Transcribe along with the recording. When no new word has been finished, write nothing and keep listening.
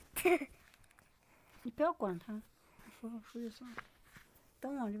你不要管它，说就算了。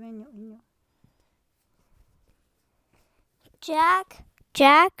灯往这边扭一扭。Jack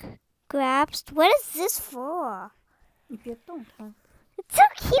grabs. What is this for? 你别动它。 It's so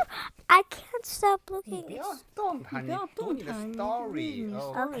cute. I can't stop 你 looking. 不要动它，你不要读你的动它，你 story。你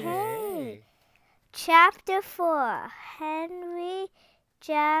Okay. Chapter 4.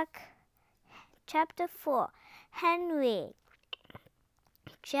 Chapter 4. Henry.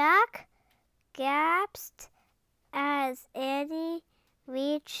 Jack gasped as Annie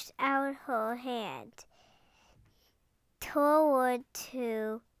reached out her hand toward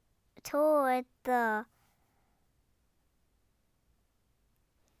the pteranodon.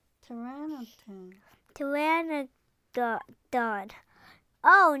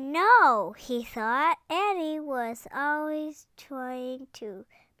 Oh no, he thought. Annie was always trying to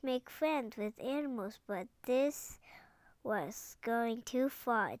make friends with animals, but this was going too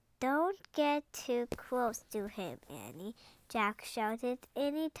far. Don't get too close to him, Annie, Jack shouted.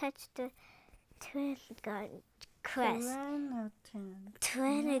 Annie touched the Pteranodon crest.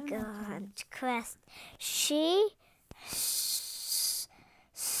 She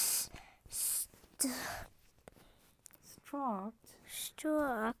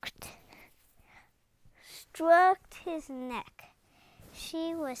stroked his neck.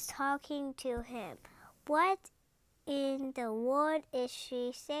 She was talking to him. What in the world is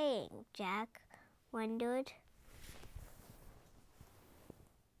she saying? Jack wondered.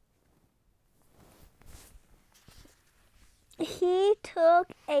 He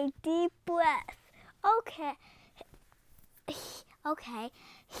took a deep breath. Okay.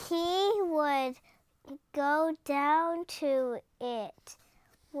 He would go down to it.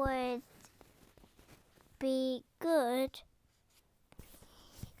 Would be good.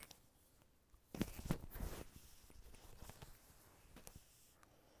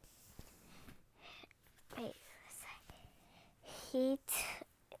 It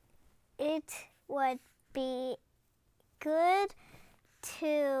would be good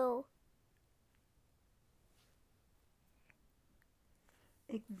to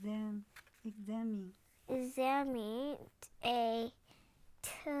examine a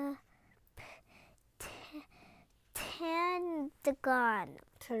Pteranodon.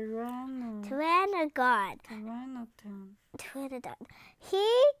 He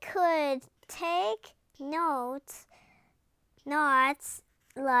could take notes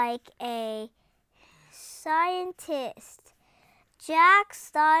like a scientist. Jack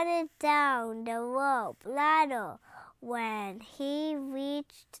started down the rope ladder. When he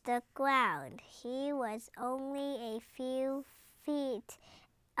reached the ground, he was only a few feet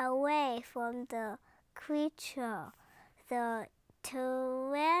away from the creature. The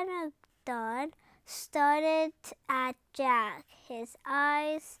pteranodon started at Jack. His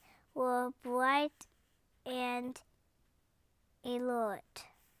eyes were bright and alert.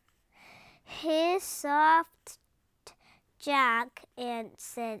 His soft Jack,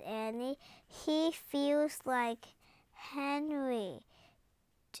 said Annie. He feels like Henry.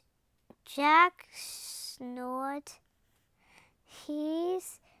 Jack snored.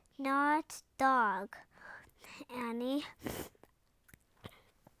 He's not dog, Annie.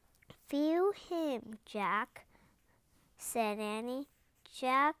 Feel him, Jack, said Annie.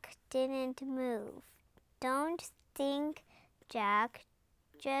 Jack didn't move. Don't think, Jack.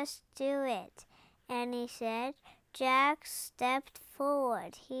 Just do it, Annie said. Jack stepped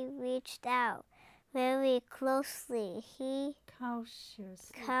forward. He reached out very closely.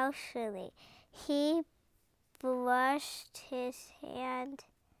 Cautiously. He brushed his hand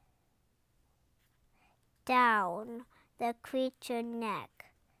down the creature's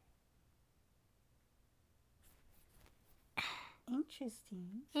neck.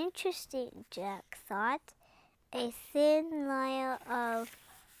 Interesting, Jack thought. A thin layer of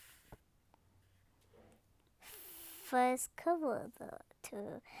fuzz covered the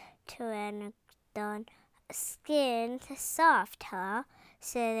pteranodon skin. Soft, huh?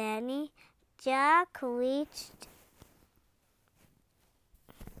 said Annie. Jack reached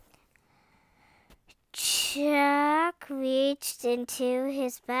into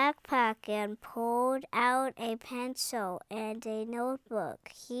his backpack and pulled out a pencil and a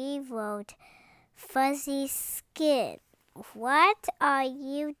notebook. He wrote, "Fuzzy skin." "What are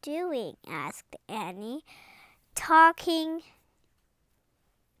you doing?" asked Annie. Taking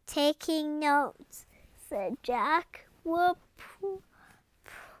notes, said Jack. Whoop.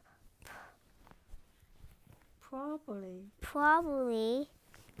 Probably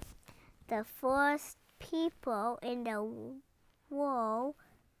the first people in the whole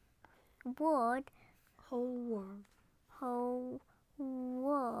world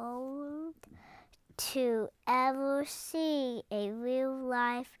to ever see a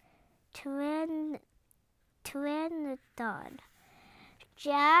real-life pteranodon.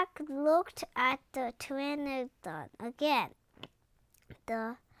 Jack looked at the pteranodon again.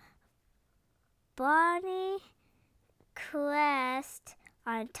 The bony crest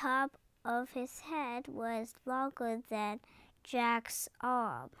on top of his head was longer than Jack's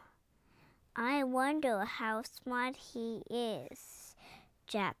arm. "I wonder how smart he is,"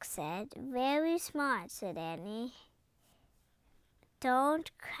 Jack said. "Very smart," said Annie.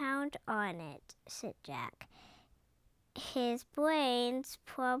 "Don't count on it," said Jack. "His brain's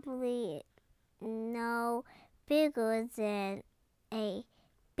probably no bigger than a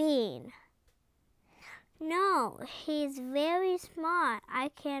bean." "No, he's very smart. I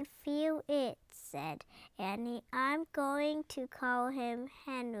can feel it," said Annie. "I'm going to call him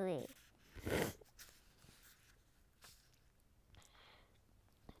Henry."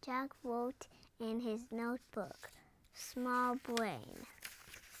 Jack wrote in his notebook, "Small brain."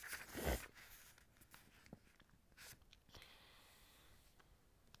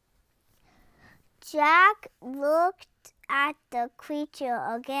 Jack looked at the creature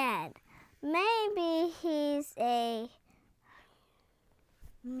again. "Maybe he's a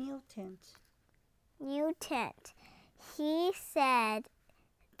mutant," he said.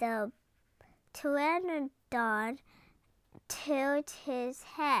 The pteranodon tilted his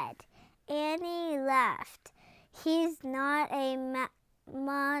head. Annie laughed. "He's not a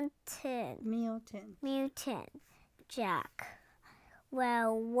mutant, Jack."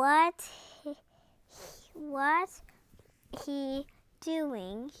 "Well, what he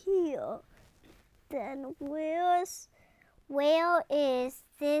doing here? Then where is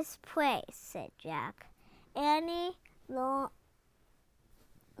this place?" said Jack. Annie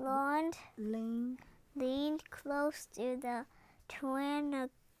leaned close to the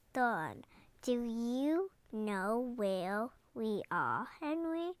pteranodon. "Do you know where we are,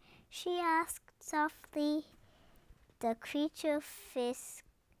 Henry?" she asked softly. The creature fixed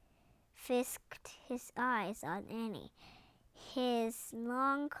his eyes on Annie. His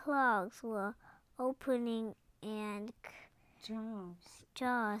long claws were opening and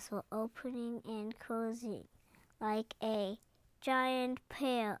jaws were opening and closing like a giant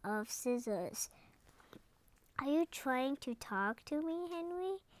pair of scissors. "Are you trying to talk to me,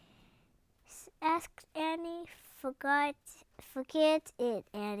 Henry?" asked Annie. Forget it,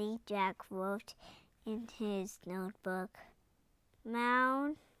 Annie," Jack wrote in his notebook.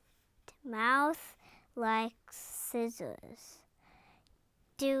 Mouth like scissors."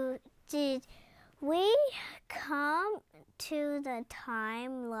 Did we come to the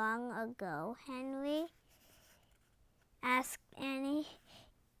time long ago, Henry?" asked Annie.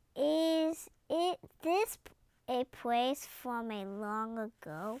 "Is this a place from a long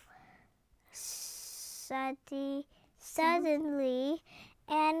ago?" Suddenly,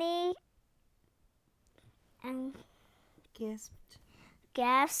 Annie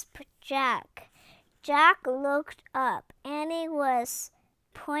gasped Jack. Jack looked up. Annie was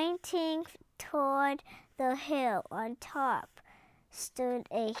pointing toward the hill. On top stood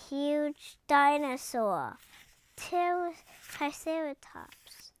a huge dinosaur,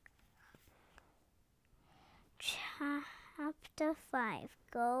 Triceratops. Chapter 5,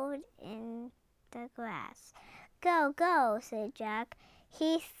 Gold in the Grass. "Go, go," said Jack.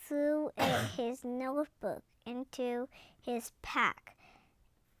 He threw his notebook into his pack.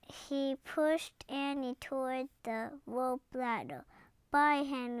 He pushed Annie toward the rope ladder. "Bye,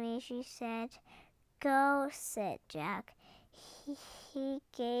 Henry," she said. "Go," said Jack. He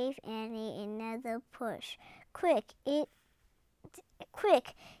gave Annie another push. Quick,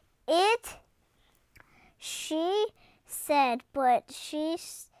 she said, but she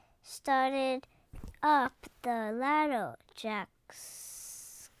started up the ladder. Jack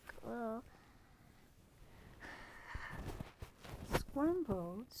scrambled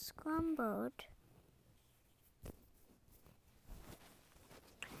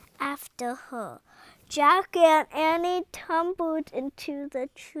after her. Jack and Annie tumbled into the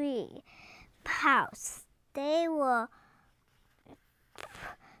tree house. They were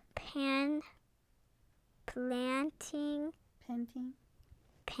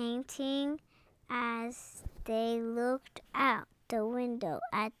painting as they looked out the window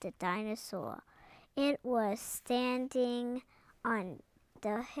at the dinosaur. It was standing on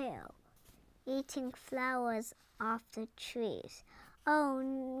the hill, eating flowers off the trees. "Oh,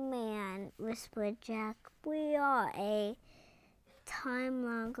 man," whispered Jack. "We are a time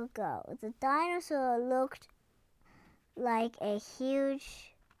long ago." The dinosaur looked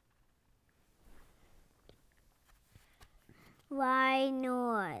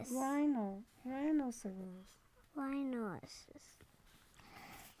Rhinoceros. Rhinoceros.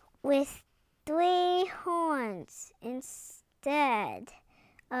 With 3 horns instead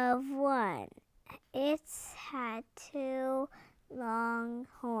of 1. It had 2 long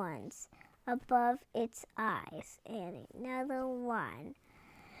horns above its eyes, and another one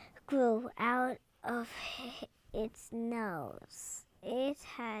grew out of its nose. It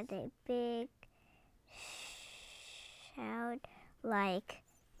had a big shout-like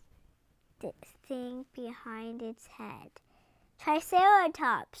thing behind its head.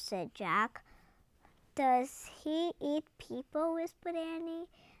 Triceratops, said Jack. Does he eat people? Whispered Annie.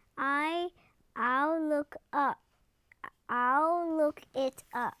 I'll look it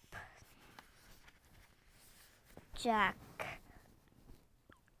up. Jack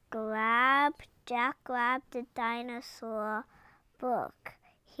grabbed the dinosaur book.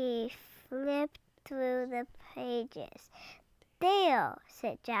 He flipped through the pages. There,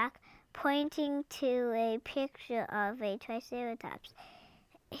 said Jack, pointing to a picture of a Triceratops.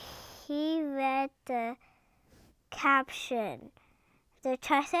 He read the caption. The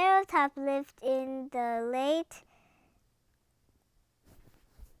Triceratops lived in the late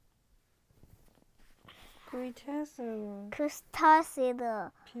Cretaceous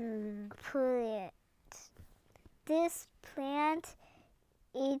period. This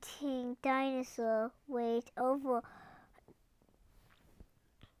plant-eating dinosaur weighed over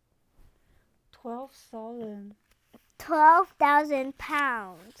 12,000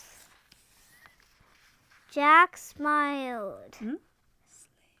 pounds. Jack smiled,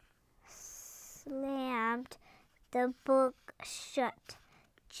 slammed the book shut.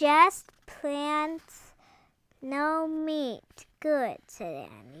 Just plants, no meat. Good, said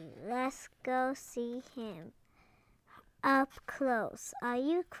Annie. Let's go see him up close. Are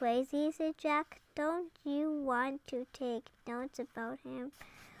you crazy, said Jack. Don't you want to take notes about him?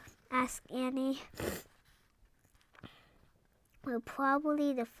 Asked Annie. We're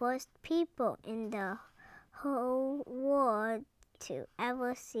probably the first people in the whole world to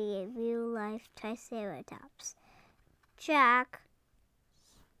ever see a real-life Triceratops. Jack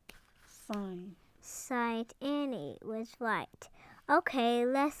sighed. Annie was right. Okay,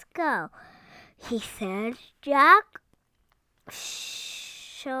 let's go, he said. Jack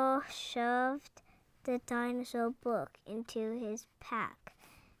shoved the dinosaur book into his pack.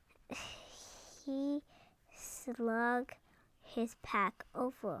 He slung his pack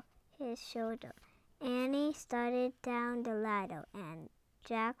over his shoulder. Annie started down the ladder, and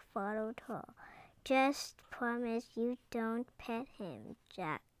Jack followed her. Just promise you don't pet him,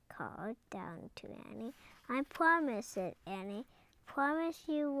 Jack called down to Annie. I promise, said Annie. Promise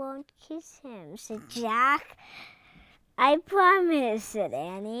you won't kiss him, said Jack. I promise, said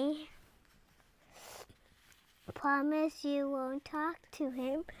Annie. Promise you won't talk to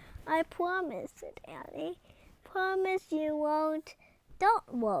him. I promise, said Annie. Promise you won't.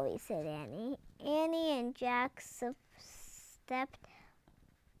 Don't worry, said Annie. Annie and Jack stepped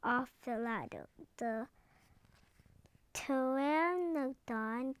off the ladder. The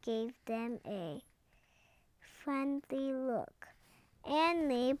pteranodon gave them a friendly look.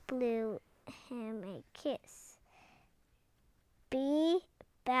 Annie blew him a kiss. Be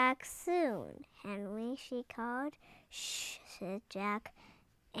back soon, Henry, she called. Shh, said Jack,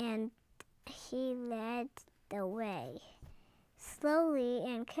 and he led the way, slowly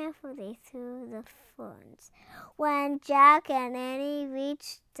and carefully through the ferns. When Jack and Annie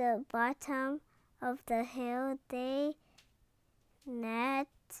reached the bottom of the hill, they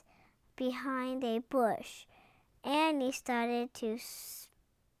knelt behind a bush. Annie started to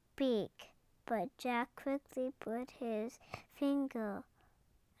speak, but Jack quickly put his finger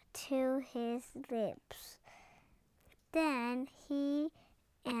to his lips. Then he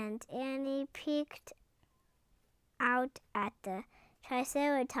and Annie peeked out at the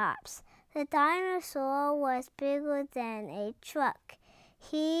Triceratops. The dinosaur was bigger than a truck.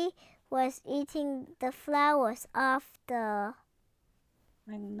 He was eating the flowers off the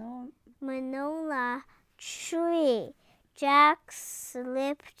magnolia tree. Jack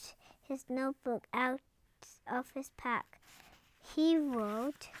slipped his notebook out of his pack. He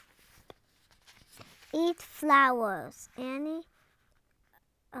wrote, "Eat flowers, Annie."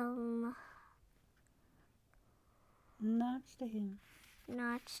 Nudged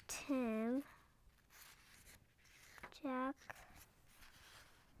him. Jack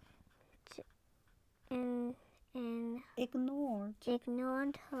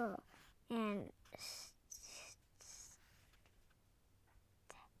ignored her and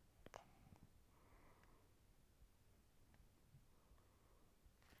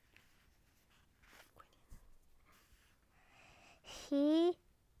he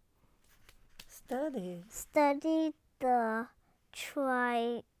Studied. studied the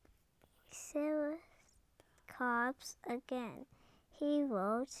Triceratops again. He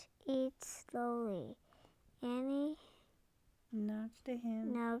wrote, "Eat slowly." Annie Nudged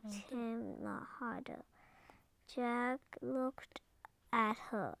him. nudged him harder. Jack looked at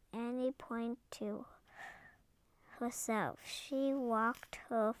her. Annie pointed to herself. She walked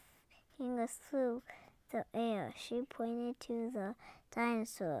her fingers through the air. She pointed to the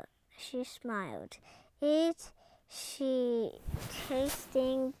dinosaur. She smiled. Is she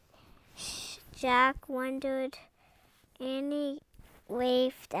tasting? Jack wondered. Annie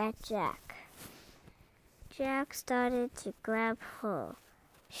waved at Jack. Jack started to grab her.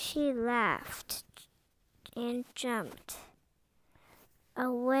 She laughed and jumped.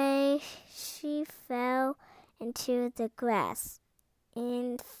 Away she fell into the grass.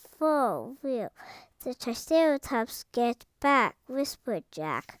 In full view, the Triceratops get back, whispered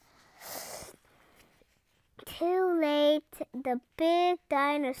Jack. Too late, the big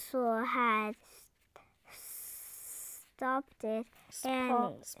dinosaur had stopped it.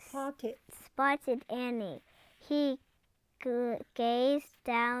 Spotted Annie. He gazed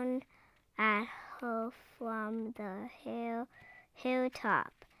down at her from the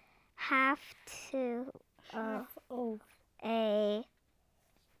hilltop. Half of a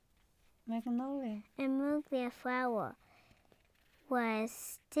Magnolia flower was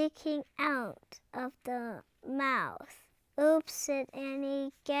sticking out of the mouth. Oops, said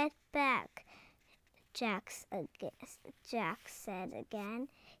Annie. Get back, Jack said again.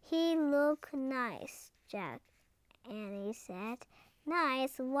 He looked nice, Annie said.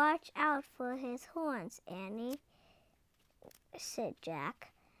 Nice? Watch out for his horns, Annie, said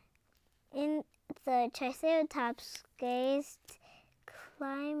Jack. In the Triceratops gazed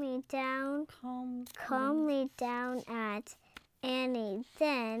calmly down at Annie.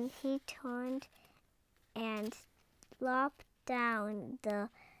 Then he turned and lopped down the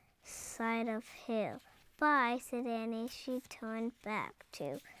side of hill. Bye, said Annie. She turned back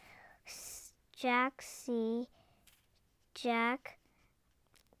to Jack. Jack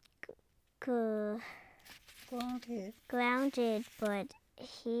grounded, but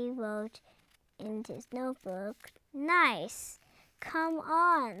he wrote in his notebook, "Nice. Come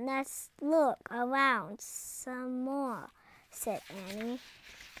on, let's look around some more," said Annie.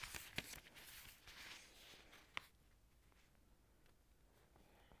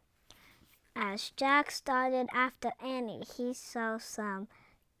 As Jack started after Annie, he saw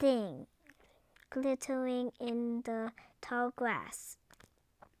something glittering in the tall grass.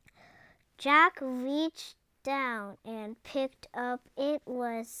 Jack reached down and picked up. It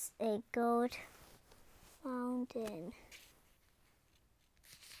was a gold fountain.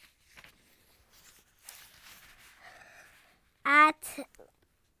 At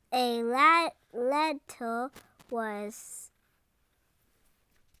a letter was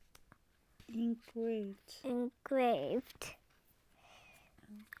engraved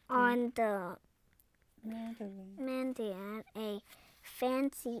on the mandarin, a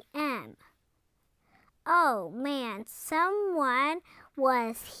fancy M. Oh man, someone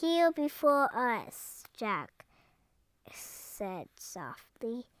was here before us, Jack said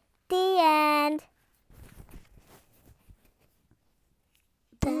softly. The end.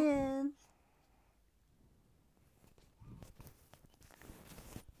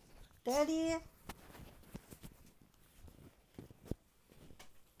 Daddy?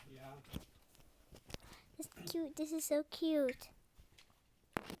 Yeah. This is cute. This is so cute.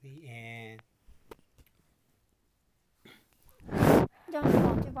 The end. 让你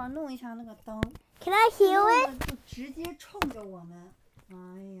往这边弄一下那个灯。 Can I heal it? 就直接冲着我们。哎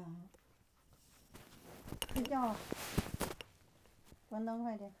呀！睡觉。关灯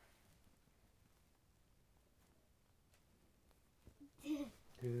快点。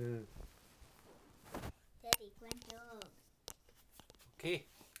 Good. Daddy, 关灯。 Okay.